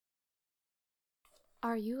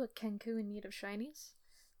Are you a Kenku in need of shinies?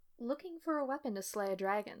 Looking for a weapon to slay a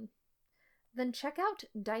dragon? Then check out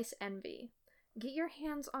Dice Envy. Get your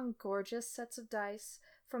hands on gorgeous sets of dice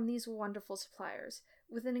from these wonderful suppliers,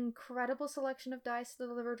 with an incredible selection of dice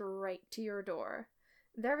delivered right to your door.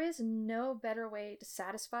 There is no better way to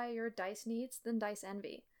satisfy your dice needs than Dice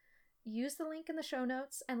Envy. Use the link in the show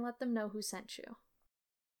notes and let them know who sent you.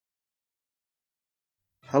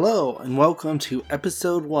 Hello, and welcome to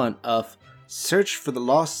episode 1 of Search for the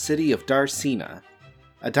Lost City of Darcina,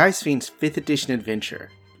 a Dice Fiend's 5th edition adventure.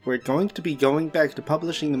 We're going to be going back to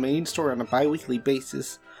publishing the main story on a bi-weekly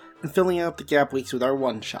basis and filling out the gap weeks with our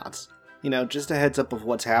one-shots. Just a heads up of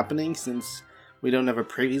what's happening since we don't have a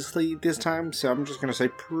previously this time, so I'm just going to say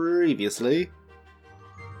previously.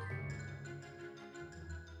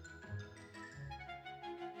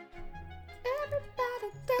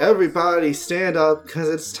 Everybody stand up, because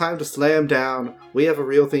it's time to slam down. We have a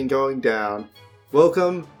real thing going down.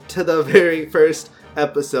 Welcome to the very first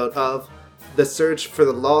episode of The Search for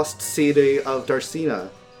the Lost City of Darcina,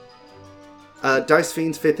 a Dice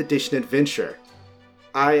Fiend's 5th edition adventure.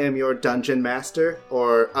 I am your dungeon master,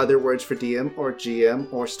 or other words for DM, or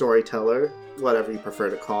GM, or storyteller, whatever you prefer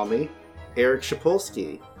to call me, Eric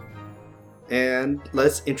Shapolsky. And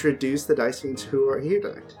let's introduce the Dice Fiends who are here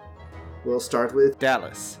tonight. We'll start with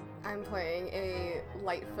Dallas. I'm playing a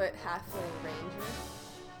Lightfoot Halfling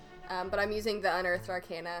Ranger, but I'm using the Unearthed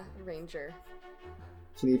Arcana Ranger.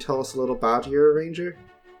 Can you tell us a little about your ranger?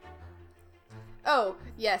 Oh,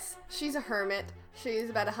 yes. She's a hermit.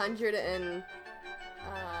 She's about 100 and...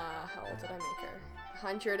 how old did I make her?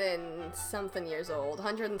 100 and something years old.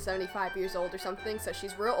 175 years old or something, so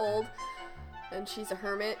she's real old. And she's a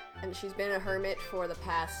hermit, and she's been a hermit for the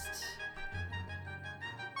past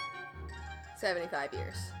 75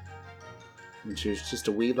 years. And she was just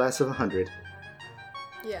a wee lass of 100.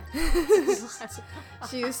 Yeah.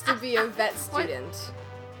 She used to be a vet student.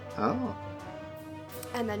 Oh.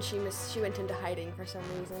 And then she went into hiding for some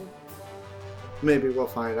reason. Maybe we'll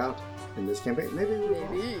find out in this campaign. Maybe we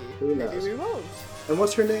won't. Who knows? Maybe we won't. And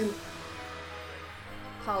what's her name?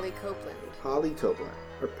 Polly Copeland. Polly Copeland.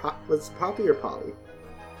 Was it Poppy or Polly?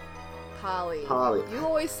 Polly. Polly. You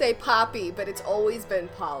always say Poppy, but it's always been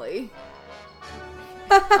Polly.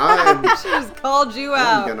 She's called you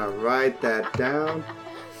out. I'm gonna write that down.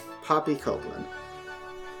 Poppy Copeland.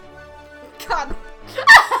 God.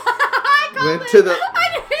 Went to the... I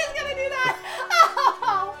knew he was gonna do that.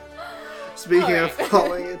 Oh. Speaking of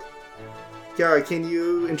calling it, Gara, can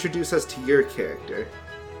you introduce us to your character?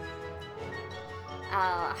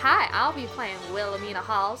 Hi, I'll be playing Wilhelmina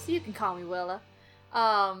Hall, so you can call me Willa.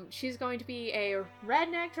 She's going to be a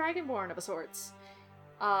redneck dragonborn of a sorts.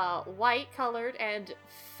 White-colored and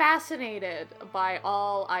fascinated by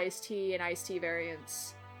all iced tea and iced tea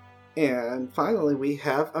variants. And finally, we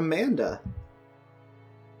have Amanda.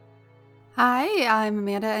 Hi, I'm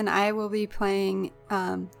Amanda, and I will be playing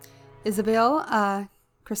Isabel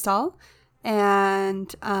Cristal,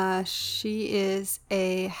 and she is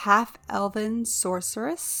a half-elven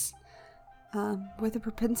sorceress with a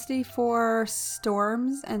propensity for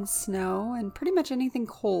storms and snow and pretty much anything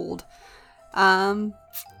cold.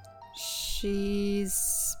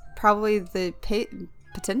 She's probably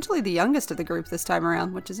potentially the youngest of the group this time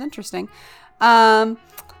around, which is interesting. But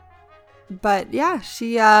yeah,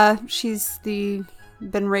 she's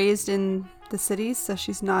been raised in the cities, so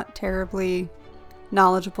she's not terribly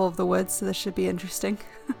knowledgeable of the woods, so this should be interesting.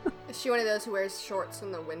 Is she one of those who wears shorts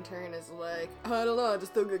in the winter and is like, I don't know, I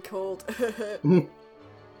just don't get cold?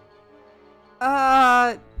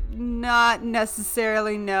 Not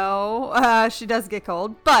necessarily, no. She does get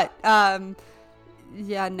cold, but,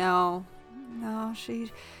 yeah, no,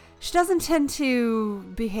 she doesn't tend to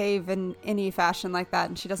behave in any fashion like that,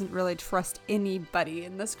 and she doesn't really trust anybody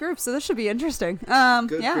in this group, so this should be interesting.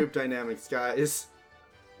 Good yeah. group dynamics, guys.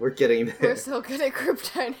 We're getting there. We're so good at group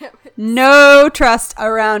dynamics. No trust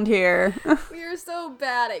around here. We are so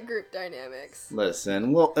bad at group dynamics.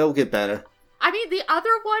 Listen, it'll get better. I mean, the other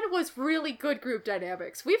one was really good group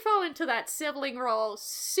dynamics. We fell into that sibling role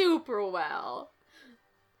super well.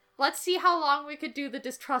 Let's see how long we could do the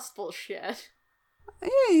distrustful shit.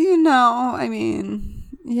 Yeah, I mean,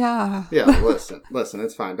 yeah. Yeah, listen,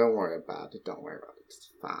 it's fine. Don't worry about it.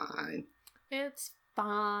 It's fine. It's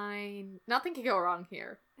fine. Nothing can go wrong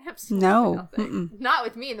here. Absolutely no. Nothing. Mm-mm. Not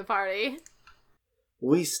with me in the party.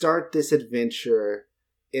 We start this adventure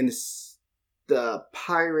in the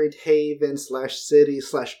pirate haven / city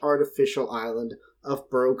 / artificial island of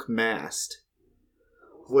Broke Mast,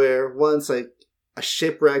 where once a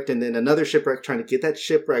shipwrecked and then another shipwreck trying to get that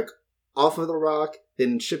shipwreck off of the rock,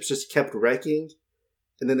 then ships just kept wrecking,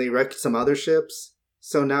 and then they wrecked some other ships,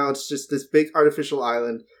 So now it's just this big artificial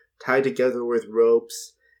island tied together with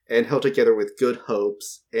ropes and held together with good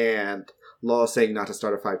hopes, and law saying not to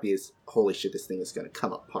start a fight because, holy shit, this thing is going to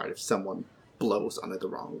come apart if someone blows on it the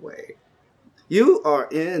wrong way. You are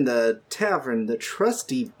in the tavern, the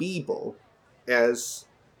Trusty Beeble, as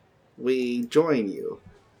we join you.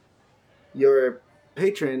 Your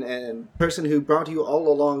patron and person who brought you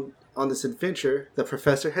all along on this adventure, the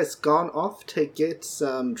professor, has gone off to get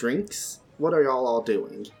some drinks. What are y'all all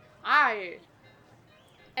doing? I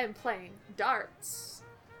am playing darts.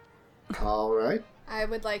 All right. I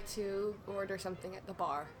would like to order something at the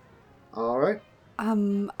bar. All right.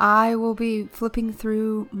 I will be flipping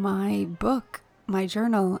through my book, my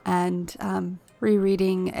journal, and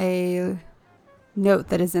rereading a note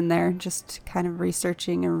that is in there, just kind of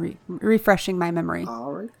researching and refreshing my memory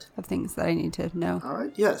All right. of things that I need to know. All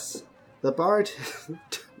right. Yes. The bard...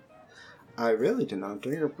 I really did not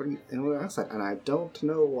drink anywhere outside, and I don't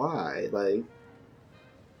know why. Like,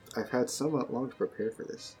 I've had so long to prepare for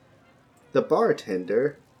this. The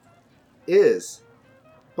bartender is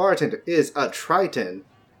a Triton.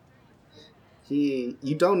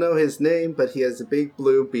 You don't know his name, but he has a big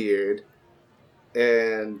blue beard,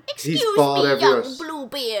 and he's bald everywhere. Excuse me, young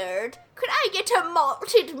Bluebeard. Could I get a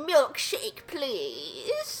malted milkshake,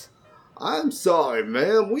 please? I'm sorry,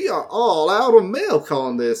 ma'am. We are all out of milk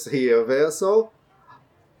on this here vessel.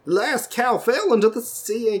 The last cow fell into the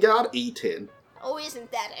sea and got eaten. Oh,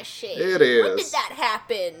 isn't that a shame? It is. When did that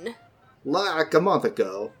happen? Like a month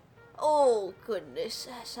ago. Oh, goodness.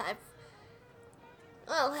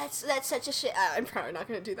 Well, that's such a shame. I'm probably not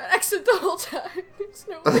going to do that accent the whole time. There's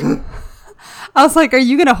no way. I was like, are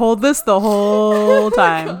you going to hold this the whole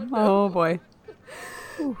time? Oh boy.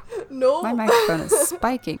 No. My microphone is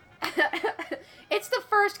spiking. It's the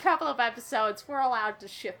first couple of episodes. We're allowed to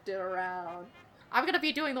shift it around. I'm gonna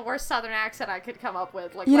be doing the worst southern accent I could come up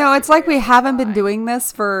with. You know, it's like we haven't been doing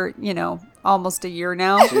this for, almost a year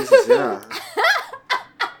now. Jesus, yeah.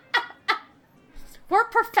 We're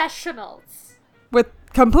professionals. With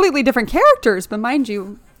completely different characters, but mind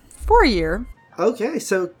you, for a year. Okay,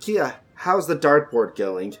 so Kia, how's the dartboard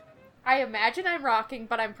going? I imagine I'm rocking,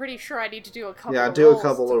 but I'm pretty sure I need to do a couple Yeah, of do a rolls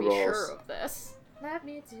couple to of be rolls. sure of this. Let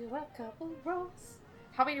me do a couple rolls.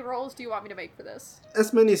 How many rolls do you want me to make for this?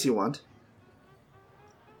 As many as you want.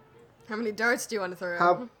 How many darts do you want to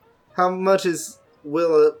throw? How much is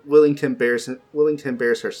willing to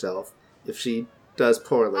embarrass herself if she does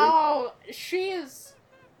poorly? Oh, she is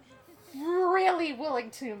really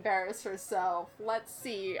willing to embarrass herself. Let's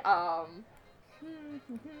see,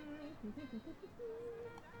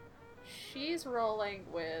 she's rolling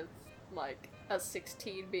with, like, a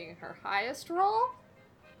 16 being her highest roll,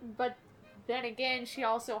 but then again, she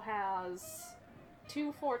also has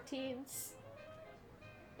 2 14s,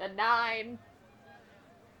 a 9,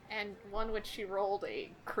 and one which she rolled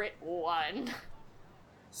a crit 1.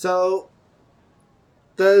 So,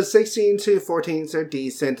 the 16 to 14s are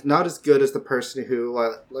decent, not as good as the person who,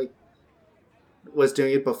 was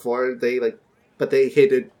doing it before. But they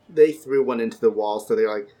threw one into the wall, so they're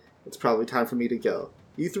like, it's probably time for me to go.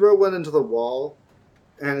 You throw one into the wall,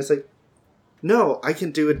 and it's like, no, I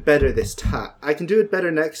can do it better this time. I can do it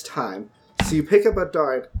better next time. So you pick up a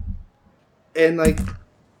dart, and,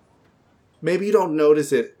 maybe you don't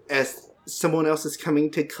notice it as someone else is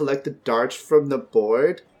coming to collect the darts from the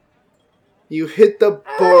board. You hit the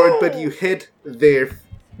board, but you hit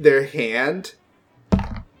their hand,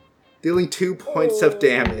 dealing 2 points of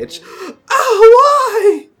damage. Oh,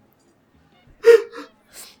 why?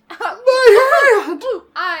 My hand!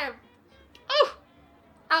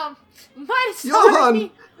 My Johan!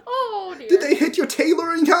 sorry. Oh, dear. Did they hit your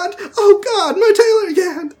tailoring hand? Oh god, my tailoring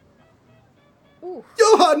hand! Ooh.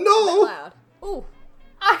 Johan, no! Loud. Ooh.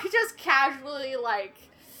 I just casually,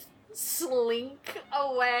 slink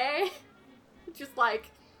away. Just not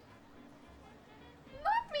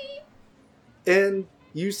me. And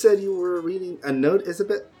you said you were reading a note,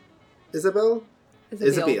 Isabel? Isabel.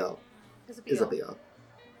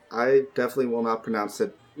 I definitely will not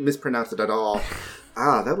mispronounce it at all.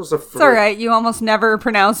 That was a It's alright, you almost never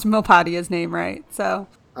pronounced Milpadia's name right, so.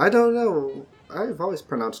 I don't know. I've always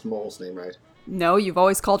pronounced Mole's name right. No, you've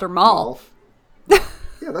always called her Mal.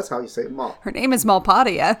 Yeah, that's how you say it, Mol. Her name is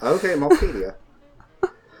Malpadia. Okay, Malpadia.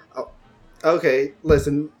 Okay,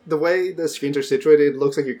 listen, the way the screens are situated, it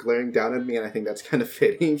looks like you're glaring down at me, and I think that's kind of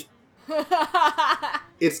fitting.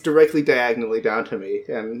 It's directly diagonally down to me,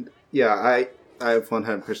 and yeah, I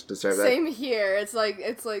 100% deserve that. Same here. It's like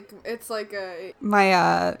a.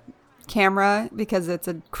 My camera, because it's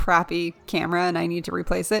a crappy camera and I need to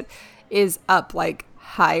replace it, is up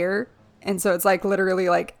higher, and so it's literally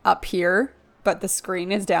up here, but the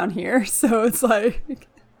screen is down here, so it's like...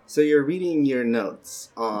 So you're reading your notes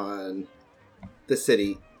on the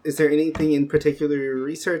city. Is there anything in particular you're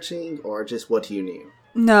researching, or just what you knew?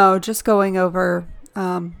 No, just going over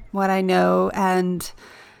what I know and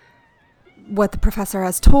what the professor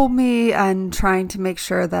has told me, and trying to make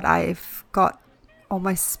sure that I've got all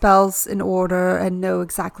my spells in order and know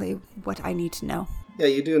exactly what I need to know. Yeah,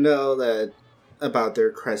 you do know that about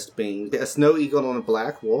their crest being a snow eagle and a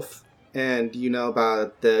black wolf, and you know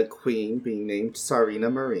about the queen being named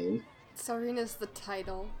Sarina Marine. Sarina's the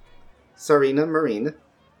title. Sarina Marine.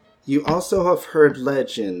 You also have heard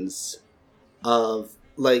legends of,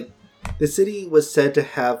 like, the city was said to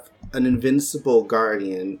have an invincible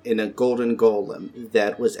guardian in a golden golem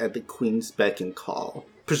that was at the queen's beck and call.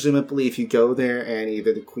 Presumably, if you go there and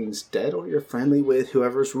either the queen's dead or you're friendly with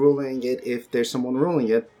whoever's ruling it, if there's someone ruling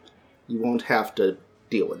it, you won't have to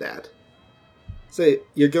deal with that. So,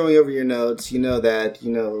 you're going over your notes, you know that,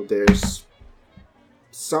 there's...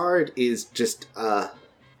 Sard is just a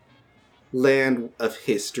land of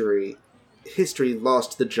history. History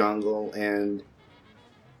lost to the jungle, and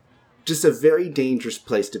just a very dangerous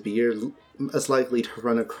place to be. You're as likely to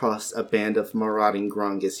run across a band of marauding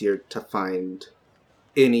grung as you're to find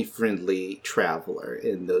any friendly traveler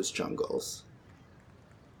in those jungles.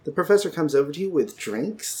 The professor comes over to you with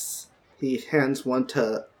drinks. He hands one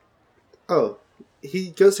to... Oh, he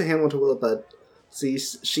goes to hand one to Willa, but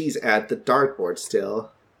sees she's at the dartboard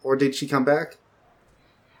still. Or did she come back?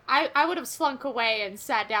 I would have slunk away and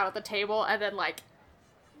sat down at the table and then,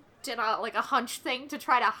 did a hunch thing to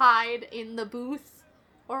try to hide in the booth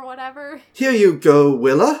or whatever. Here you go,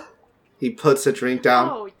 Willa. He puts a drink down.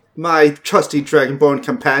 Oh, My trusty dragonborn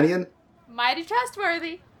companion. mighty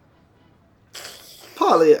trustworthy.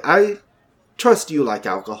 Polly, I trust you like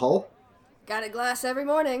alcohol. Got a glass every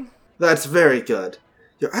morning. That's very good.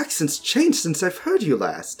 Your accent's changed since I've heard you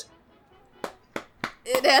last.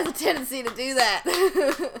 It has a tendency to do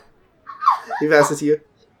that. He passes you.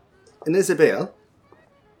 And Isabel,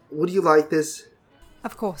 would you like this?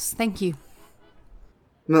 Of course, thank you.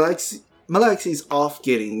 Malaxi's off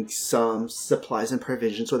getting some supplies and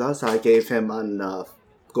provisions with us. I gave him enough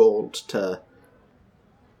gold to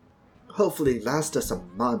hopefully last us a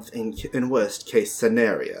month in worst case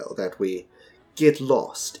scenario that we get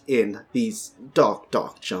lost in these dark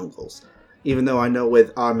jungles. Even though I know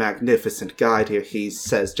with our magnificent guide here, he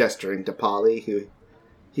says, gesturing to Polly, who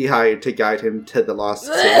he hired to guide him to the lost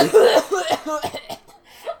city.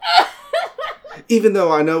 Even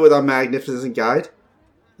though I know with our magnificent guide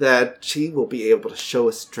that she will be able to show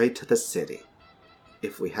us straight to the city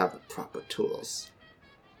if we have the proper tools.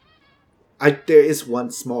 There is one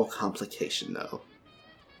small complication, though.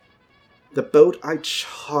 The boat I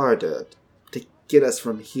chartered to get us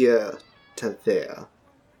from here to there,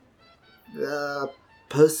 the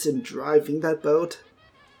person driving that boat,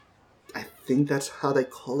 I think that's how they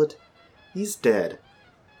call it, he's dead.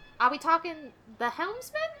 Are we talking the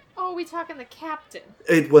helmsman, or are we talking the captain?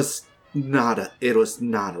 It was not a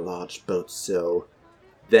large boat, so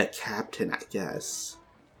the captain, I guess.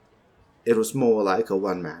 It was more like a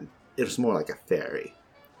one-man. It was more like a ferry,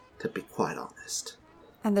 to be quite honest.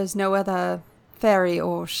 And there's no other ferry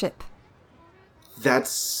or ship?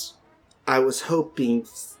 I was hoping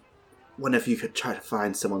one of you could try to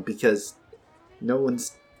find someone, because no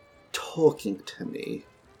one's talking to me.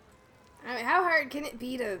 I mean, how hard can it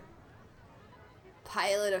be to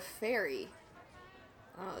pilot a ferry?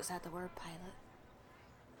 Oh, is that the word, pilot?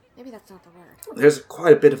 Maybe that's not the word. There's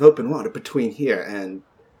quite a bit of open water between here and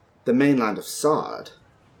the mainland of Sard.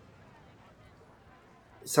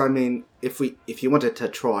 So, I mean, if you wanted to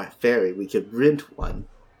try a ferry, we could rent one.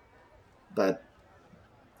 But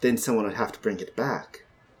then someone would have to bring it back.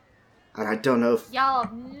 And I don't know if... Y'all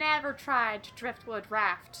have never tried to driftwood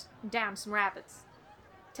raft down some rapids.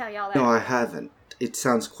 Tell y'all that. No, I haven't. It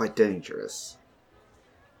sounds quite dangerous.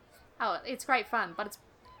 Oh, it's great fun, but it's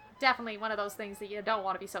definitely one of those things that you don't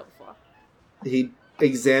want to be sober for. He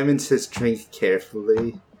examines his drink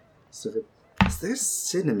carefully. Sort of, is there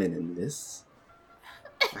cinnamon in this?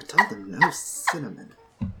 I told them no cinnamon.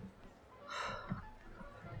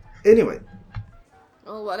 Anyway.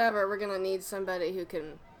 Well, whatever. We're gonna need somebody who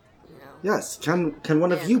can, Yes, can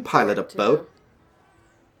one of man you the pilot a port, boat?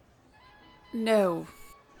 No.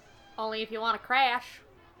 Only if you want to crash.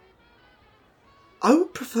 I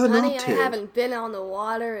would prefer Honey, not I to. haven't been on the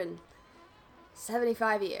water in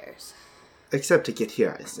 75 years. Except to get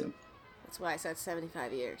here, I assume. That's why I said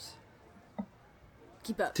 75 years.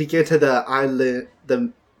 Keep up. To get to the island,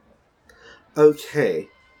 Okay.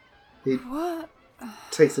 He What?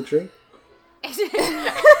 takes a drink.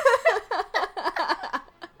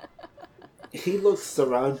 He looks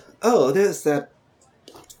around. Oh, there's that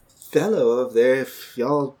fellow over there, if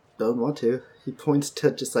y'all don't want to. He points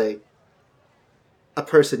to just like a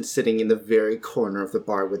person sitting in the very corner of the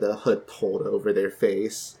bar with a hood pulled over their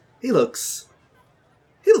face. He looks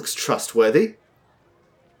trustworthy.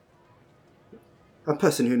 A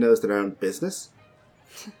person who knows their own business.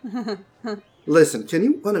 Listen,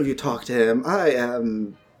 can one of you talk to him? I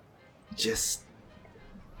am just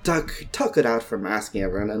tuck it out from asking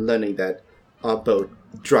everyone and learning that our boat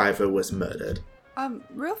driver was murdered.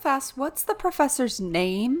 Real fast, what's the professor's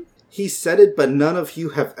name? He said it, but none of you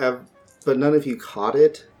caught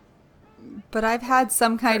it. But I've had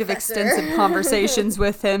some kind Professor. of extensive conversations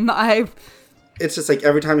with him. It's just like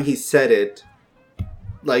every time he said it,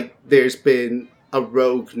 like there's been a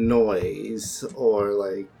rogue noise or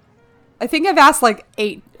like. I think I've asked like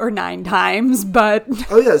 8 or 9 times, but...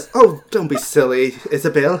 Oh yes. Oh, don't be silly,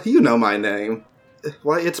 Isabel. You know my name.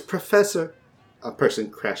 Why, it's Professor. A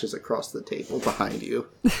person crashes across the table behind you,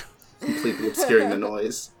 completely obscuring the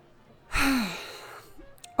noise.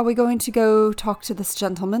 Are we going to go talk to this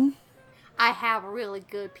gentleman? I have really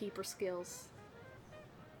good peeper skills.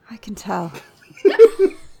 I can tell.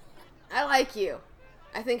 I like you.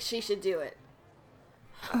 I think she should do it.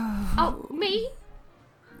 Oh, me?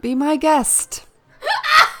 Be my guest.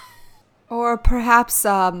 Or perhaps,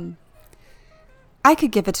 I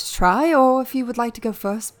could give it a try, or if you would like to go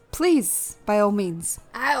first, please, by all means.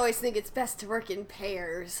 I always think it's best to work in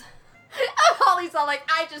pairs. Holly's all like,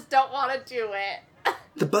 I just don't want to do it.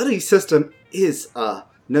 The buddy system is a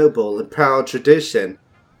noble and proud tradition.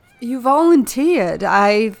 You volunteered.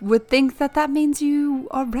 I would think that means you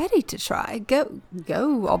are ready to try. Go,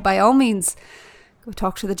 or by all means, go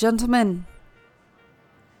talk to the gentleman.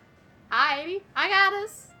 I got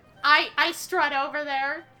us. I strut over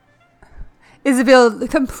there. Isabel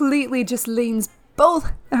completely just leans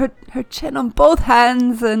her chin on both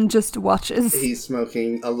hands and just watches. He's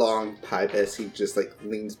smoking a long pipe as he just like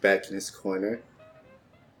leans back in his corner.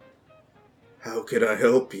 How can I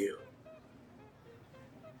help you?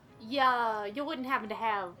 Yeah, you wouldn't happen to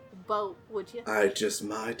have a boat, would you? I just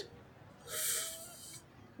might.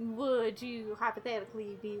 Would you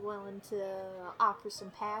hypothetically be willing to offer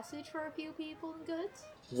some passage for a few people and goods?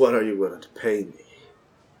 What are you willing to pay me?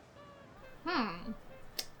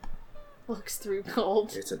 Looks through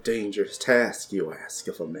gold. It's a dangerous task you ask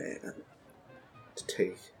of a man. To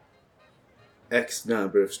take X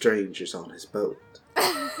number of strangers on his boat.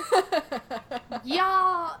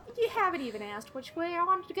 Y'all, you haven't even asked which way I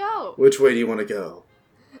wanted to go. Which way do you want to go?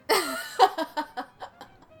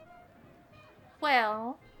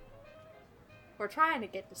 Well, we're trying to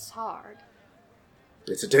get to Sard.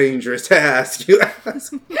 It's a dangerous task you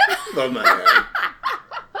ask of a man.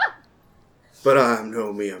 But I'm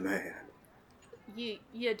no mere man. You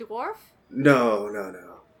a dwarf? No.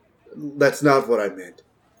 That's not what I meant.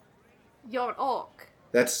 You're an orc.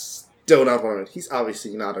 That's still not what I meant. He's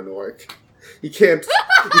obviously not an orc. You can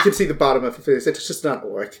see the bottom of his face. It's just not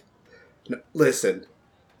orc. No, listen,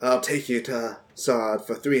 I'll take you to Sard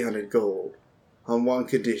for 300 gold on one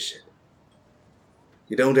condition.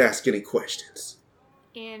 You don't ask any questions.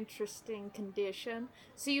 Interesting condition.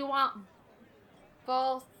 So you want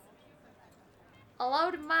both a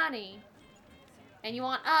load of money, and you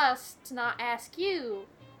want us to not ask you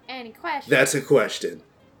any questions. That's a question.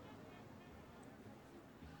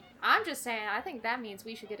 I'm just saying, I think that means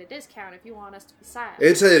we should get a discount if you want us to be silent.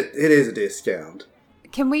 It is a discount.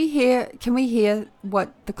 Can we hear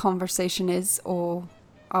what the conversation is, or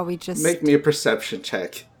are we just... Make me a perception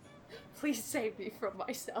check. Please save me from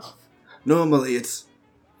myself. Normally it's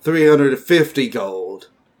 350 gold.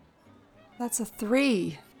 That's a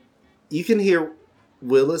 3. You can hear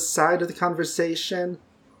Willa's side of the conversation,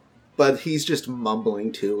 but he's just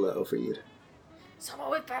mumbling too low for you.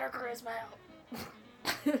 Someone with better charisma.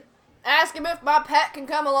 Ask him if my pet can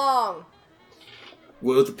come along.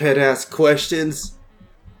 Will the pet ask questions?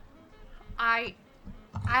 I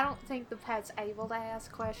don't think the pet's able to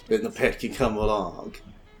ask questions. Then the pet can come along.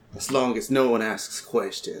 As long as no one asks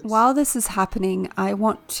questions. While this is happening, I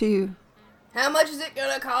want to... How much is it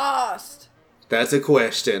gonna cost? That's a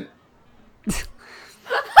question.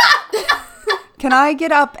 Can I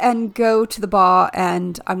get up and go to the bar,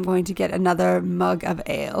 and I'm going to get another mug of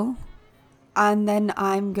ale? And then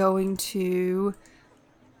I'm going to...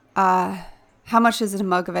 how much is it a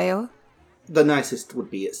mug of ale? The nicest would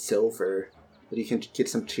be at silver, but you can get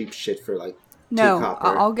some cheap shit for like 2 No,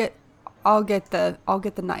 copper. I'll get the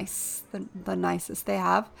nicest they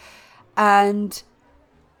have. And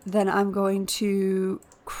then I'm going to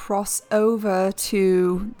cross over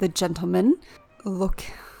to the gentleman. Look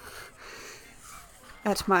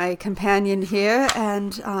at my companion here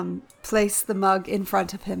and place the mug in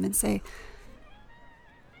front of him and say,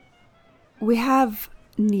 "We have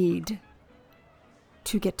need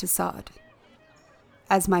to get to Sard,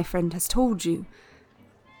 as my friend has told you.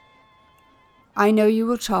 I know you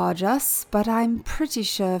will charge us, but I'm pretty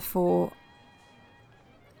sure for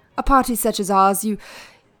a party such as ours,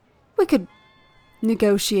 we could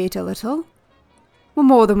negotiate a little. We're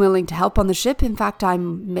more than willing to help on the ship. In fact, I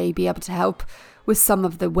may be able to help with some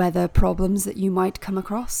of the weather problems that you might come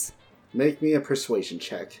across." Make me a persuasion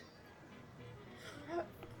check.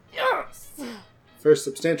 Yes! First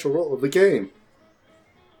substantial roll of the game.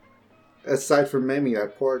 Aside from maiming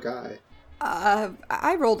that poor guy.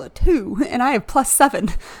 I rolled a 2, and I have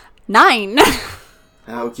 +7. 9.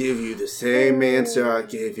 I'll give you the same answer I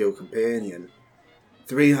gave your companion.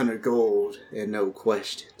 300 gold and no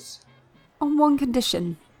questions. On one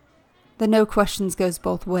condition. The no questions goes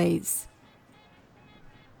both ways.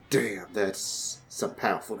 Damn, that's some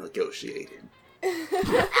powerful negotiating.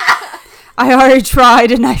 I already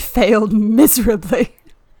tried and I failed miserably.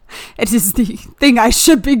 It is the thing I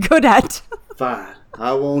should be good at. Fine,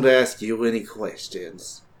 I won't ask you any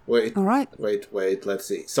questions. Wait, All right. wait, let's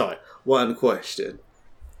see. Sorry, one question.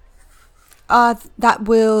 That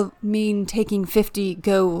will mean taking 50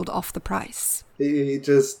 gold off the price. He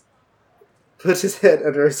just puts his head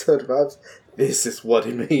under his hood, Robs. This is what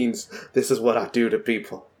it means. This is what I do to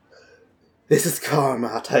people. This is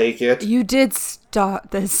karma, I take it. You did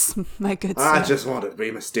start this, my good sir. I just wanted to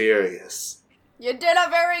be mysterious. You did a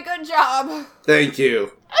very good job. Thank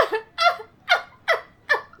you.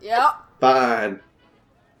 Yep. Fine.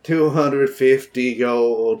 250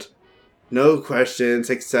 gold. No questions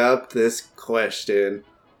except this question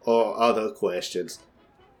or other questions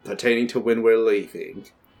pertaining to when we're leaving.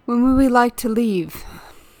 When would we like to leave?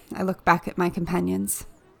 I look back at my companions.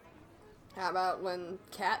 How about when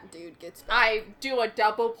Cat Dude gets back? I do a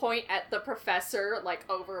double point at the professor, like,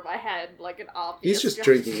 over my head, like an obvious He's just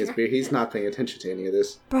gesture. drinking his beer. He's not paying attention to any of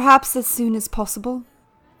this. Perhaps as soon as possible.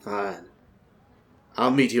 Fine. I'll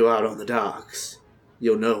meet you out on the docks.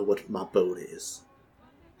 You'll know what my boat is.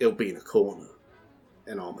 It'll be in a corner.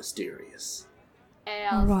 And all mysterious.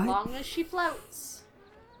 As Alright. long as she floats.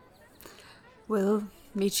 We'll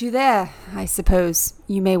meet you there, I suppose.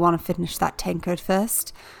 You may want to finish that tankard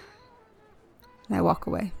first. And I walk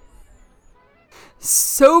away.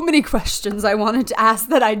 So many questions I wanted to ask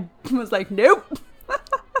that I was like, nope.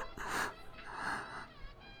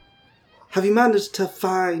 Have you managed to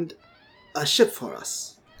find a ship for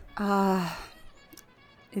us?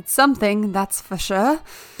 It's something, that's for sure.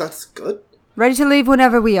 That's good. Ready to leave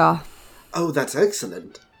whenever we are. Oh, that's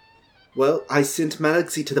excellent. Well, I sent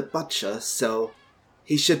Malaxi to the butcher, so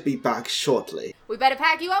he should be back shortly. We better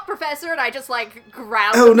pack you up, Professor, and I just, like,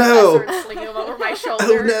 grab Oh, the no. Professor and sling him over my shoulder.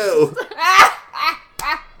 Oh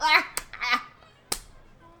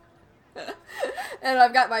no! And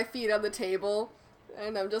I've got my feet on the table,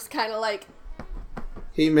 and I'm just kind of like,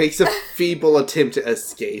 He makes a feeble attempt to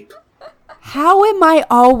escape. How am I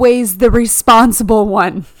always the responsible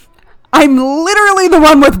one? I'm literally the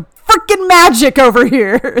one with freaking magic over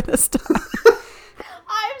here this time.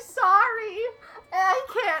 I'm sorry. I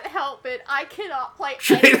can't help it. I cannot play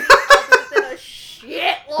Straight anything other than a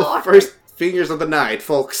shit The lord. first fingers of the night,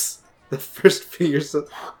 folks. The first fingers of...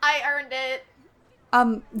 I earned it.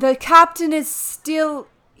 The captain is still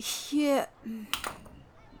here.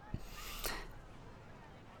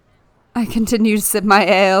 I continue to sip my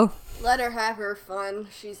ale. let her have her fun.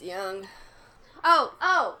 She's young.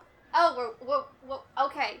 We're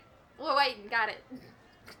okay. We're waiting. Got it.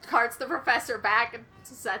 Carts the professor back and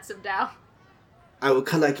sets him down. I will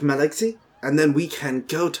collect Malaxi, and then we can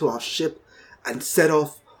go to our ship and set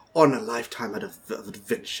off on a lifetime of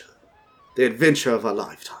adventure. The adventure of a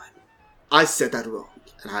lifetime. I said that wrong,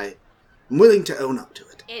 and I'm willing to own up to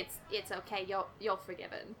it. It's okay. You're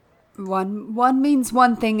forgiven. One means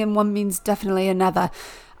one thing and one means definitely another.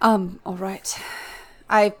 All right.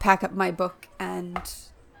 I pack up my book and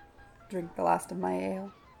drink the last of my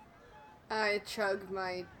ale. I chug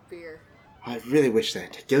my beer. I really wish they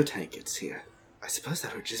had go tankards here. I suppose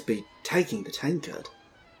that would just be taking the tankard,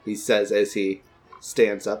 he says as he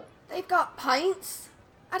stands up. They've got pints?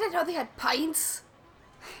 I didn't know they had pints.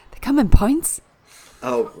 They come in pints?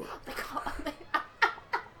 Oh,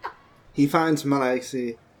 he finds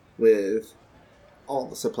Malaxi with all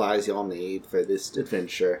the supplies you'll need for this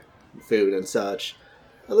adventure, food and such.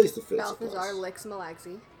 At least the food Balthazar supplies. licks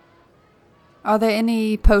Malaxi. Are there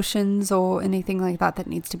any potions or anything like that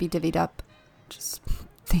needs to be divvied up? Just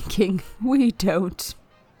thinking, we don't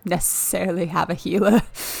necessarily have a healer.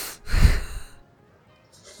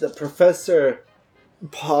 The professor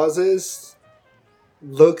pauses,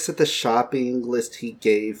 looks at the shopping list he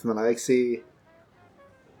gave Malexi,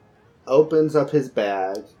 opens up his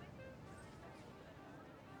bag,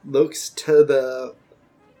 looks to the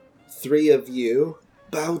three of you.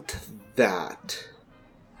 About that.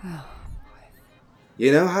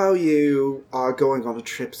 You know how you are going on a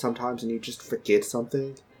trip sometimes and you just forget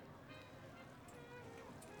something?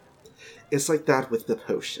 It's like that with the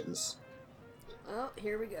potions. Oh,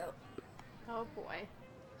 here we go. Oh boy.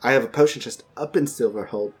 I have a potion chest up in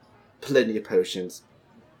Silverhold. Plenty of potions.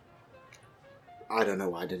 I don't know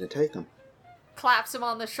why I didn't take them. Claps him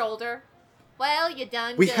on the shoulder. Well, you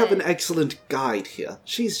done We good. have an excellent guide here.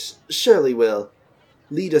 She's surely will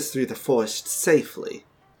lead us through the forest safely.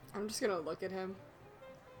 I'm just gonna look at him.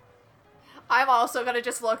 I'm also gonna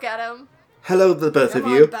just look at him. Hello, the both Come of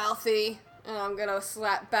on, you. Balthy. And I'm gonna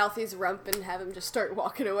slap Balthy's rump and have him just start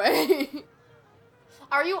walking away.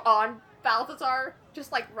 Are you on Balthazar?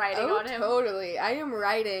 Just like riding Oh, on him? totally. I am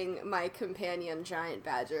riding my companion giant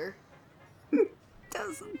badger.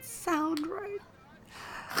 Doesn't sound right.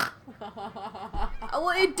 Well,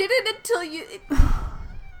 it didn't until you...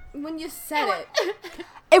 when you said it.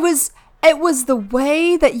 It was the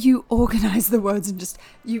way that you organized the words and just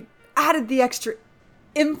you added the extra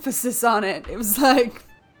emphasis on it. It was like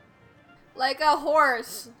Like a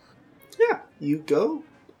horse. Yeah, you go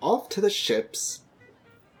off to the ships,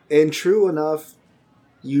 and true enough,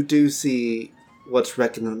 you do see what's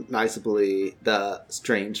recognizably the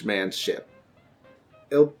strange man's ship.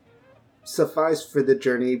 It'll suffice for the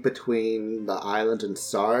journey between the island and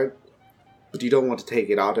Sard, but you don't want to take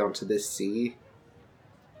it out onto this sea.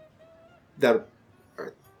 That,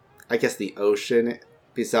 or I guess the ocean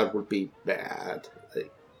beside would be bad.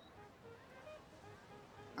 Like,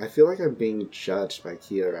 I feel like I'm being judged by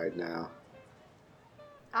Kia right now.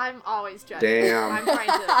 I'm always judging. Damn. I'm trying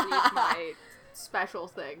to read my special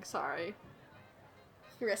thing, sorry.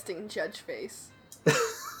 Resting judge face.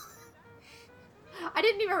 I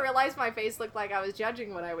didn't even realize my face looked like I was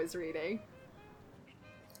judging what I was reading.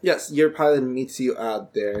 Yes, your pilot meets you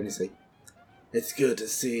out there and he's like, "It's good to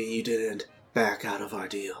see you didn't back out of our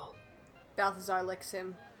deal." Balthazar licks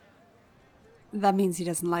him. that means he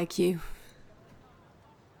doesn't like you.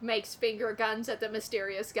 Makes finger guns at the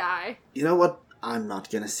mysterious guy. You know what? I'm not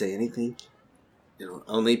gonna say anything. It'll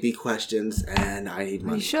only be questions, and I need Are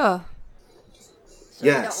money. you sure? So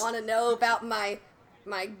you Yes. don't want to know about my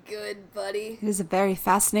good buddy. It is a very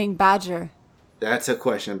fascinating badger. That's a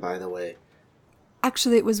question, by the way.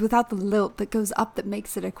 Actually, it was without the lilt that goes up that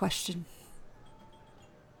makes it a question.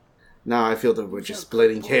 Now I feel that we're just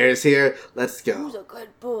splitting hairs here. Let's Who's go. a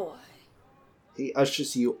good boy? He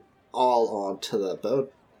ushers you all onto the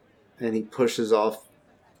boat, and he pushes off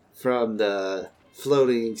from the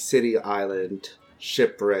floating city island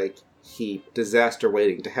shipwreck heap, disaster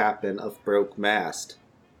waiting to happen of broke mast.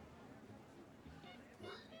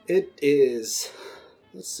 It is...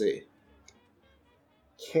 Let's see.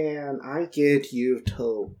 Can I get you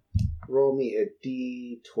to roll me a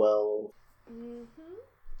d12? Mm-hmm.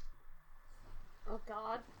 Oh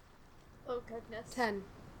god. Oh goodness. 10.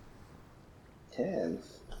 10.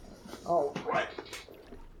 Alright.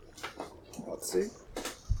 Let's see.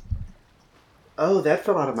 Oh, that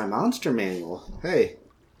fell out of my monster manual. Hey.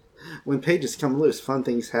 When pages come loose, fun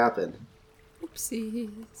things happen.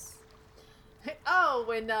 Oopsies. Oh,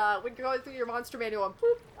 when you're going through your monster manual and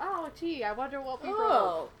poop. Oh, gee, I wonder what we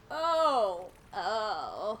wrote. Oh.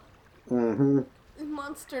 Mm-hmm.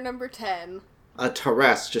 Monster number 10. A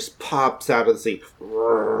Terrest just pops out of the sea.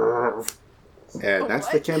 And that's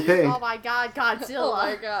the campaign. Oh my god, Godzilla. Oh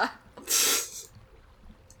my god.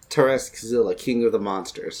 Terreskzilla, King of the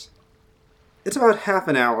Monsters. It's about half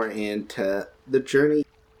an hour into the journey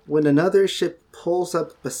when another ship pulls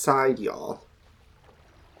up beside y'all.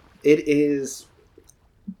 It is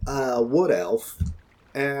a wood elf,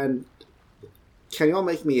 and can y'all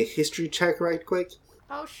make me a history check right quick?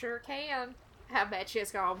 Oh, sure can. I bet you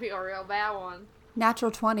it's gonna be a real bad one.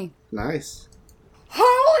 Natural 20. Nice.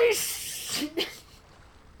 Holy shit!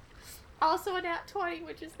 Also a nat 20,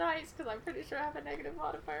 which is nice, because I'm pretty sure I have a negative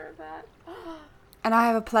modifier of that. And I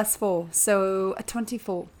have a +4, so a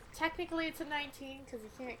 24. Technically it's a 19, because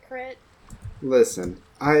you can't crit. Listen,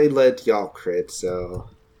 I let y'all crit,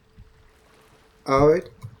 so... Alright.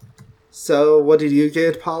 So, what did you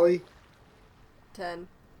get, Polly? 10.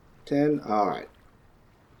 10? Alright.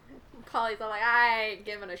 Polly's all like, I ain't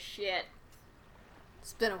giving a shit.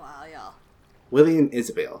 It's been a while, y'all. Willie and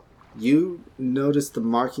Isabel, you notice the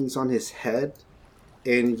markings on his head,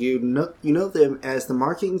 and you know them as the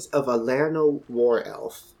markings of a Lerno war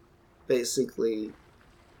elf. Basically,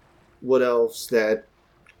 wood elves that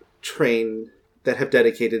train that have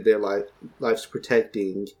dedicated their lives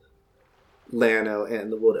protecting Lano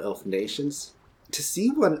and the Wood Elf nations. To see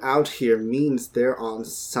one out here means they're on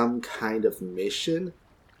some kind of mission.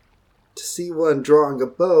 To see one drawing a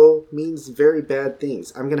bow means very bad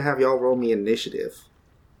things. I'm gonna have y'all roll me initiative.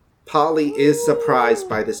 Polly is surprised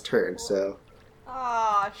by this turn, so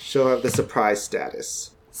she'll have the surprise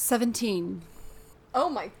status. 17. Oh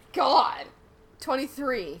my god!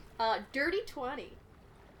 23. Dirty 20.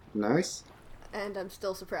 Nice. And I'm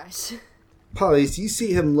still surprised. Polly, as you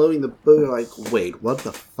see him loading the bow, you're like, wait, what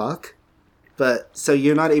the fuck? But, so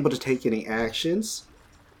you're not able to take any actions,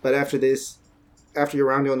 but after your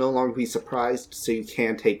round, you'll no longer be surprised, so you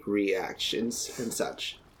can take reactions and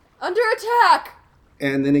such. Under attack!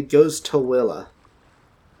 And then it goes to Willa,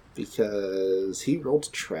 because he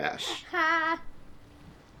rolled trash. Ha!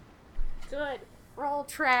 Good. Roll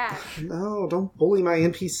trash. No, don't bully my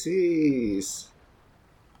NPCs.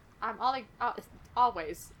 I'm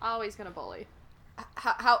always gonna bully.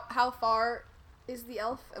 How far is the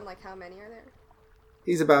elf, and like how many are there?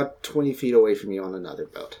 He's about 20 feet away from you on another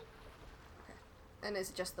boat. And is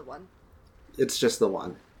it just the one? It's just the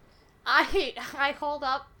one. I hold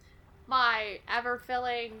up my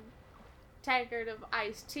ever-filling tankard of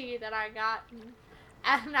iced tea that I got,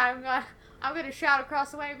 and I'm gonna shout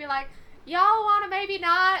across the way and be like, "Y'all wanna maybe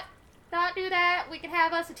not do that? We can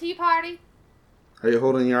have us a tea party." Are you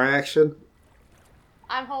holding your action?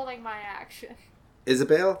 I'm holding my action.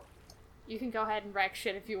 Isabel? You can go ahead and wreck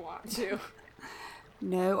shit if you want to.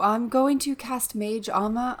 No, I'm going to cast Mage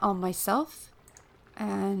Armor on myself.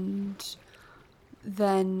 And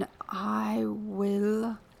then I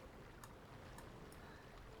will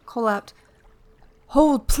call out,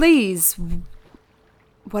 "Hold, please.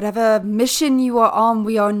 Whatever mission you are on,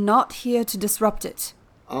 we are not here to disrupt it."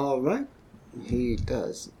 Alright. He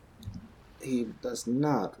does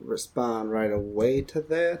not respond right away to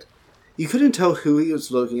that. You couldn't tell who he was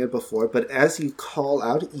looking at before, but as you call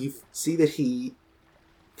out, you see that he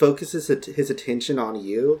focuses his attention on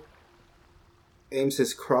you, aims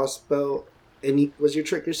his crossbow, and was your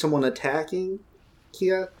trigger someone attacking,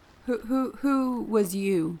 Kia? Who was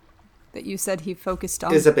you that you said he focused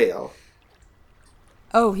on? Isabel.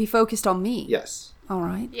 Oh, he focused on me. Yes. All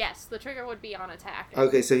right. Yes, the trigger would be on attack.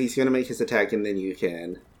 Okay, so he's going to make his attack and then you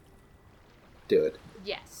can do it.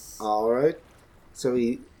 Yes. Alright. So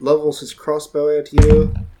he levels his crossbow at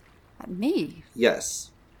you. At me?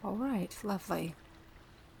 Yes. All right, lovely.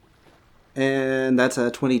 And that's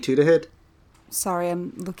a 22 to hit. Sorry,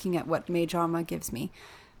 I'm looking at what Mage Armor gives me.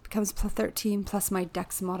 Becomes plus 13 plus my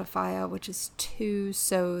Dex modifier, which is 2,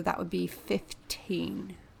 so that would be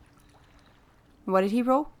 15. What did he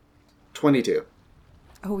roll? 22.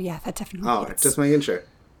 Oh yeah, that definitely Alright, hits. just making sure.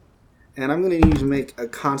 And I'm going to need you to make a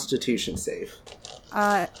Constitution save.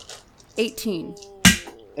 18.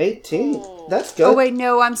 18? That's good. Oh wait,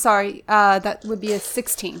 no, I'm sorry. That would be a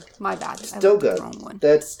 16. My bad. Still good. The wrong one.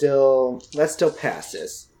 That still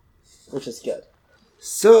passes, which is good.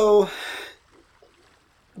 So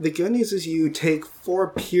the good news is you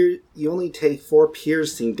only take 4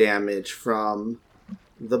 piercing damage from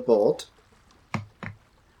the bolt.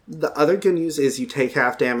 The other good news is you take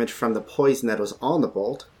half damage from the poison that was on the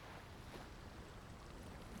bolt.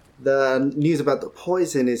 The news about the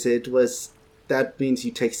poison is that means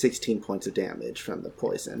you take 16 points of damage from the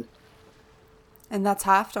poison. And that's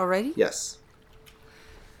halved already? Yes.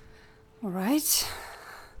 All right.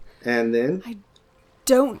 And then?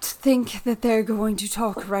 Don't think that they're going to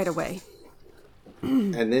talk right away.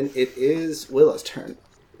 And then it is Willa's turn.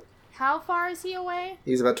 How far is he away?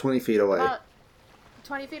 He's about 20 feet away. About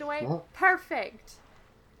 20 feet away? Uh-huh. Perfect.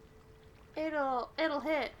 It'll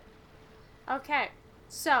hit. Okay.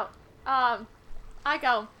 So, I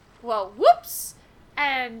go, "Well, whoops!"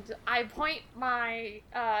 And I point my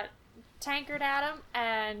tankard at him,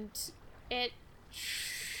 and it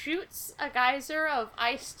shoots a geyser of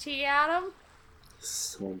iced tea at him.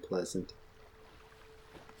 So unpleasant.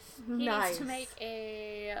 He Nice. needs to make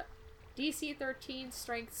a DC 13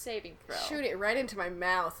 strength saving throw. Shoot it right into my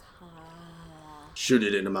mouth. Shoot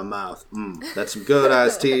it into my mouth. That's some good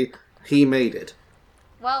iced tea. He made it.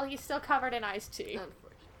 Well, he's still covered in iced tea. Unfortunate.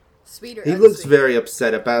 Sweeter. He looks very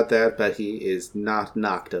upset about that, but he is not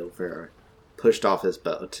knocked over or pushed off his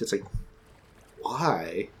boat. It's like,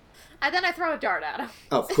 why? And then I throw a dart at him.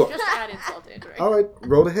 Oh, of course. Just to add insult to injury. Alright,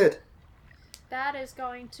 roll to hit. That is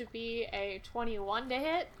going to be a 21 to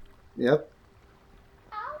hit. Yep.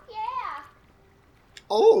 Oh, yeah.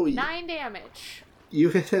 Oh, 9 damage. you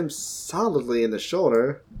hit him solidly in the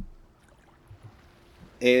shoulder.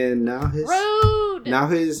 And now Rude!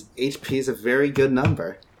 his HP is a very good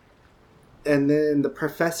number. And then the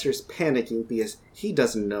professor's panicking because he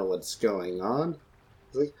doesn't know what's going on.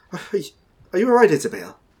 He's like, are you alright,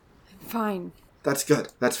 Isabel? Fine. That's good.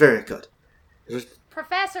 That's very good.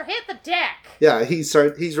 Professor, hit the deck! Yeah, he's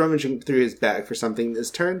rummaging through his bag for something this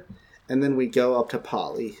turn. And then we go up to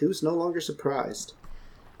Polly, who's no longer surprised.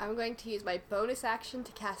 I'm going to use my bonus action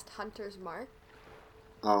to cast Hunter's Mark.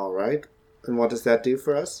 Alright. And what does that do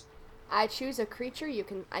for us? I choose a creature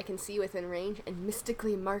I can see within range and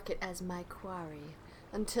mystically mark it as my quarry.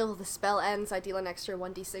 Until the spell ends, I deal an extra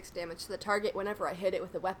 1d6 damage to the target whenever I hit it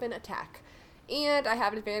with a weapon attack. And I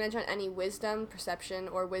have advantage on any wisdom, perception,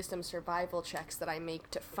 or wisdom survival checks that I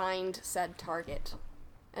make to find said target.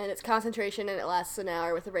 And it's concentration and it lasts an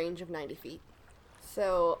hour with a range of 90 feet.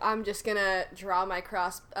 So I'm just gonna draw my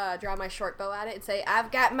short bow at it and say,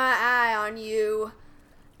 I've got my eye on you!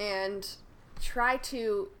 And try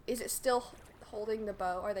to... Is it still holding the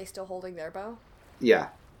bow? Are they still holding their bow? Yeah.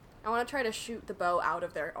 I want to try to shoot the bow out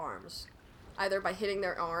of their arms. Either by hitting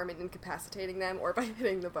their arm and incapacitating them, or by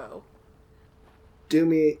hitting the bow.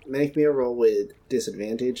 Make me a roll with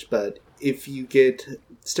disadvantage, but if you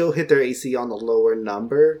still hit their AC on the lower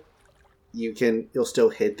number, you'll still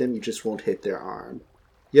hit them, you just won't hit their arm.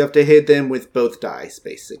 You have to hit them with both dice,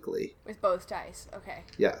 basically. With both dice, okay.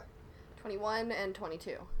 Yeah. 21 and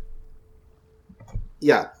 22.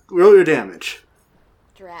 Yeah, roll your damage.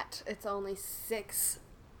 Drat, it's only 6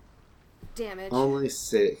 damage. Only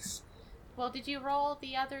 6. Well, did you roll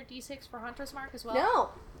the other d6 for Hunter's Mark as well? No!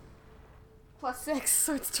 Plus 6,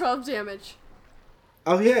 so it's 12 damage.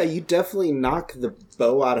 Oh yeah, you definitely knock the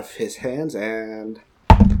bow out of his hands, and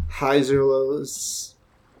Hyzerlo's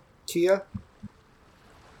Kia.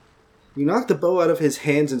 You knock the bow out of his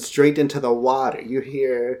hands and straight into the water. You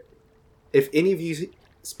hear, if any of you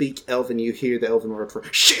speak Elven, you hear the Elven word for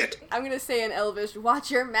shit. I'm gonna say in Elvish,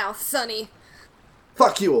 watch your mouth, sonny.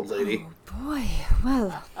 Fuck you, old lady. Oh boy,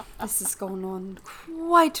 well, this is going on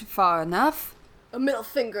quite far enough. A middle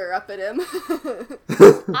finger up at him.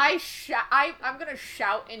 I'm gonna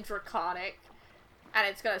shout in Draconic, and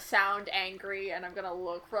it's gonna sound angry, and I'm gonna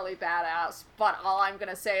look really badass, but all I'm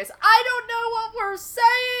gonna say is, I don't know what we're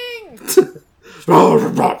saying!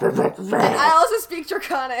 And I also speak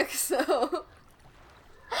Draconic, so...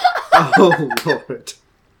 Oh, Lord.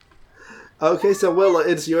 Okay, so Willa,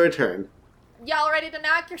 it's your turn. Y'all ready to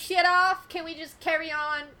knock your shit off? Can we just carry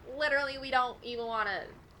on? Literally, we don't even want to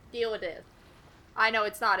deal with it. I know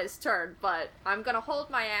it's not his turn, but I'm gonna hold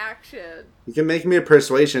my action. You can make me a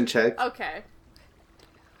persuasion check. Okay.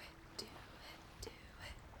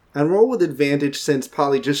 And roll with advantage since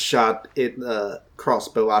Polly just shot the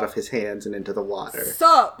crossbow out of his hands and into the water.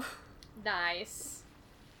 Sup? Nice.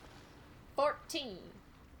 14.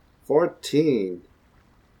 14.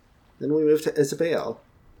 Then we move to Isabel.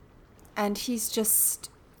 And he's just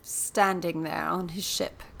standing there on his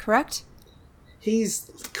ship, correct? He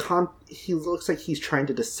looks like he's trying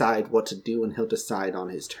to decide what to do, and he'll decide on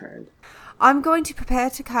his turn. I'm going to prepare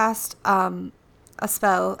to cast a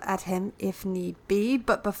spell at him if need be,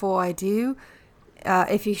 but before I do,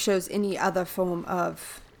 if he shows any other form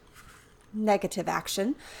of negative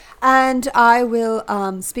action, and I will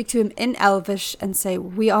speak to him in Elvish and say,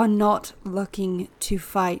 we are not looking to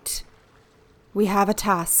fight. We have a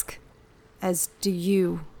task, as do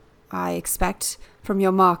you, I expect, from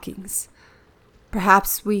your markings.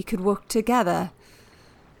 Perhaps we could work together.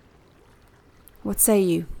 What say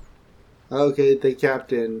you? Okay, the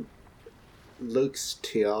captain looks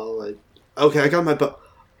to y'all like, okay, I got my bow.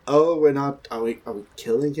 Oh, we're not, are we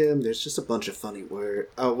killing him? There's just a bunch of funny words.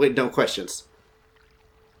 Oh, wait, no questions.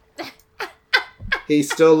 He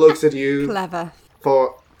still looks at you. Clever.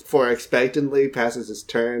 For expectantly, passes his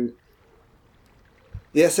turn.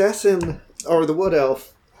 The assassin, or the wood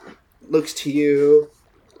elf, looks to you.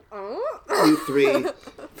 You three.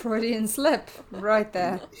 Freudian slip, right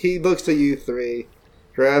there. He looks to you three,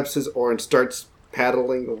 grabs his oar and starts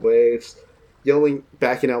paddling away, yelling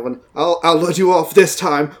back in Elven, I'll let you off this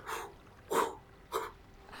time.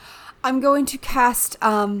 I'm going to cast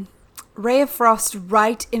Ray of Frost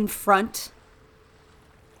right in front.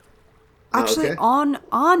 Actually, Okay.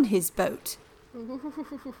 on his boat.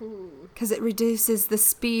 Because it reduces the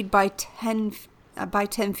speed by 10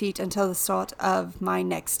 feet until the start of my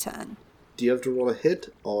next turn. Do you have to roll a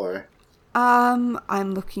hit, or? I'm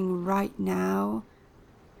looking right now.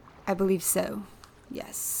 I believe so.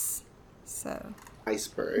 Yes. So.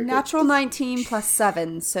 Iceberg. Natural 19 plus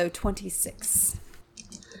 7, so 26.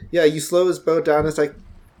 Yeah, you slow his boat down. It's like,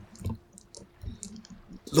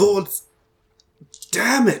 Lord,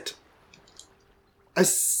 damn it!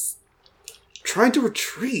 Trying to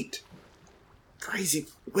retreat. Crazy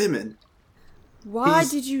women. Why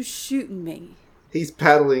did you shoot me? He's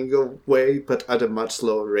paddling away, but at a much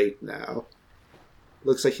slower rate now.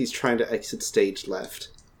 Looks like he's trying to exit stage left.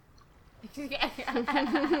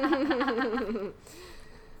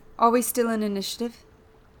 Are we still in initiative?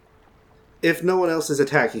 If no one else is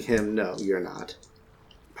attacking him, no, you're not.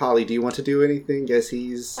 Polly, do you want to do anything as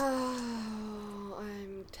he's... Oh,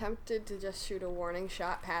 I'm tempted to just shoot a warning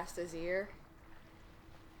shot past his ear.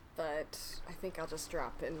 But I think I'll just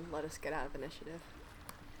drop and let us get out of initiative.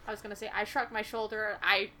 I was gonna say, I shrug my shoulder,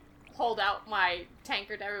 I hold out my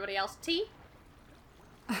tankard to everybody else. Tea?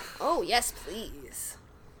 Oh, yes, please.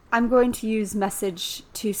 I'm going to use message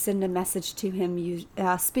to send a message to him,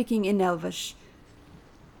 speaking in Elvish.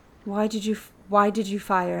 Why did you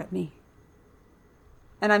fire at me?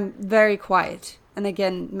 And I'm very quiet. And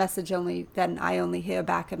again, message only, then I only hear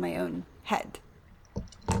back in my own head.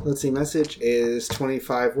 Let's see, message is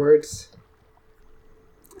 25 words.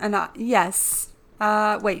 And yes.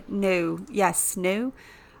 Wait, no. Yes, no.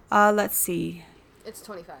 Let's see. It's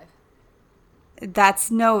 25.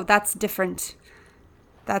 That's different.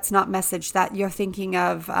 That's not message. That you're thinking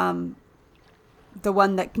of, the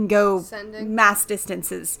one that can go Sending? mass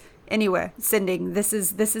distances. Anywhere. Sending. This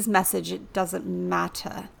is message. It doesn't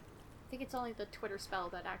matter. I think it's only the Twitter spell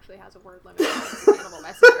that actually has a word limit. It's an animal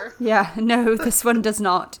messenger. Yeah, no, this one does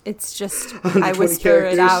not. It's just, I 120 whisper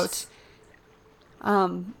it characters.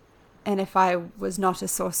 out. And if I was not a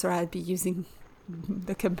sorcerer, I'd be using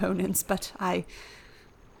the components, but I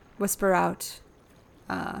whisper out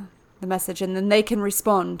the message, and then they can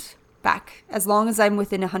respond back. As long as I'm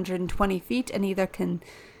within 120 feet and either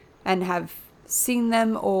and have seen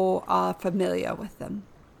them or are familiar with them.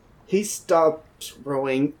 He stops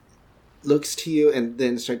rowing, looks to you, and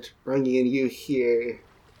then starts rowing, and you hear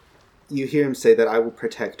him say that I will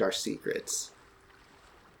protect our secrets.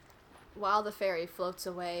 While the ferry floats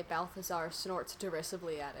away, Balthazar snorts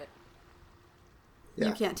derisively at it. Yeah.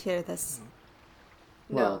 You can't hear this.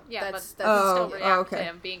 Well, Yeah, that's but Oh, still react to okay.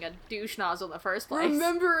 him being a douche nozzle in the first place.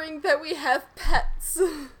 remembering that we have pets.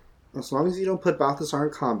 as long as you don't put Balthazar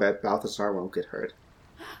in combat, Balthazar won't get hurt.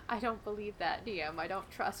 I don't believe that, DM. I don't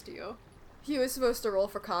trust you. He was supposed to roll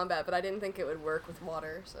for combat, but I didn't think it would work with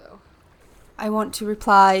water, so... I want to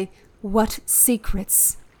reply, what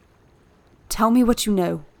secrets? Tell me what you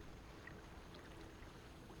know.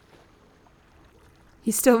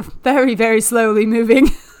 He's still very, very slowly moving.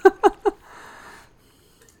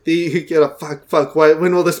 You get a fuck,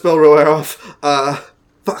 when will the spell wear off?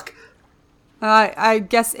 Fuck. I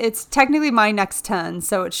guess it's technically my next turn,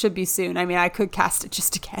 so it should be soon. I mean, I could cast it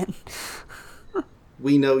just again.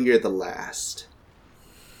 We know you're the last.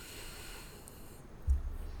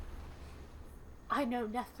 I know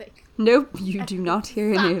nothing. Nope, you do not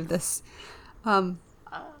hear any of this. I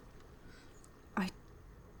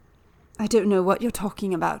don't know what you're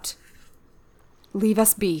talking about. Leave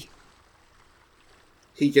us be.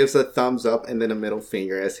 He gives a thumbs up and then a middle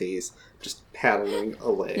finger as he's just paddling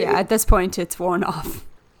away. Yeah, at this point, it's worn off.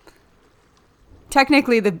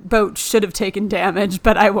 Technically, the boat should have taken damage,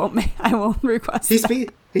 but I won't request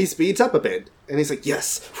that. He speeds up a bit, and he's like,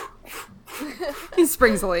 yes! He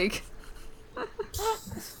springs a leak.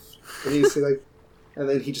 And you see, like, and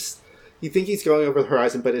then you think he's going over the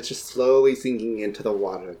horizon, but it's just slowly sinking into the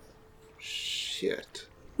water. Shit.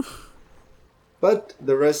 But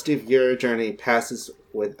the rest of your journey passes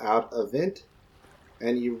without event,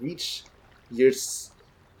 and you reach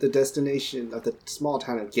the destination of the small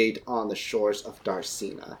town of Gate on the shores of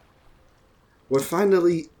Darcina. We're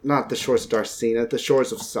finally not the shores of Darcina, the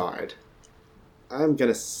shores of Sard. I'm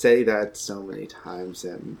gonna say that so many times,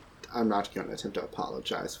 and I'm not gonna attempt to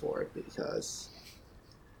apologize for it because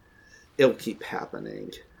it'll keep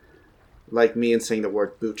happening. Like me and saying the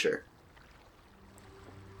word butcher.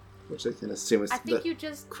 Which I can assume is I think you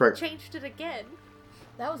just correct. changed it again.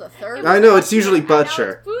 That was a third It one. I know, it's butcher, usually and now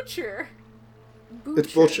butcher. it's butcher.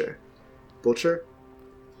 It's Butcher. Butcher?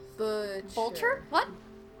 Butcher. Vulture? What?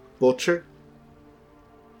 Butcher?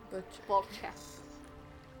 Butcher. Vulture.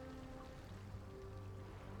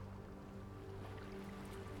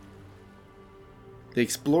 The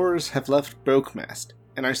explorers have left Brokemast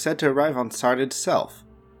and are said to arrive on Sard itself.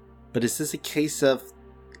 But is this a case of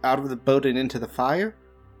out of the boat and into the fire?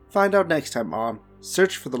 Find out next time on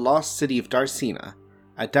Search for the Lost City of Darcina,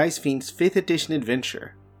 a Dice Fiend's 5th edition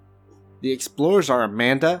adventure. The explorers are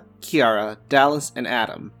Amanda, Kiara, Dallas, and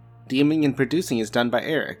Adam. DMing and producing is done by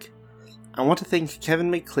Eric. I want to thank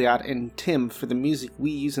Kevin McLeod and Tim for the music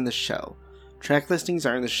we use in the show. Track listings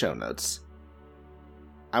are in the show notes.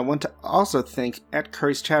 I want to also thank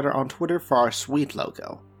 @Curry'sChatter on Twitter for our sweet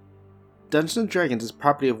logo. Dungeons & Dragons is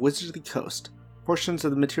property of Wizards of the Coast. Portions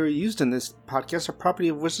of the material used in this podcast are property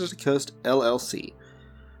of Wizards of the Coast, LLC.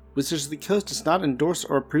 Wizards of the Coast does not endorse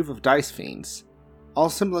or approve of Dice Fiends. All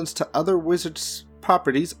semblance to other Wizards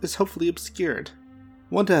properties is hopefully obscured.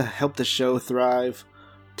 Want to help the show thrive?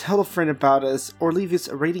 Tell a friend about us, or leave us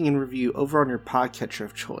a rating and review over on your podcatcher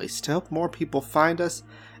of choice to help more people find us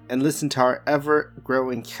and listen to our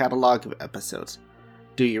ever-growing catalog of episodes.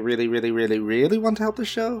 Do you really want to help the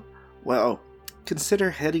show? Well, consider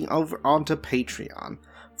heading over onto Patreon.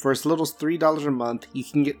 For as little as $3 a month, you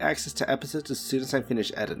can get access to episodes as soon as I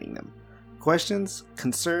finish editing them. Questions?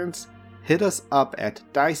 Concerns? Hit us up at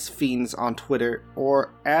Dice Fiends on Twitter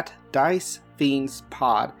or at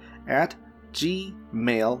DiceFiendsPod at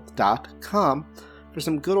gmail.com for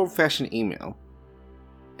some good old-fashioned email.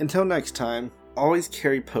 Until next time, always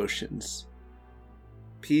carry potions.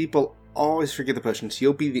 People always forget the potions.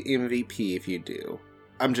 You'll be the MVP if you do.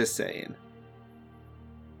 I'm just saying.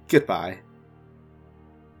 Goodbye.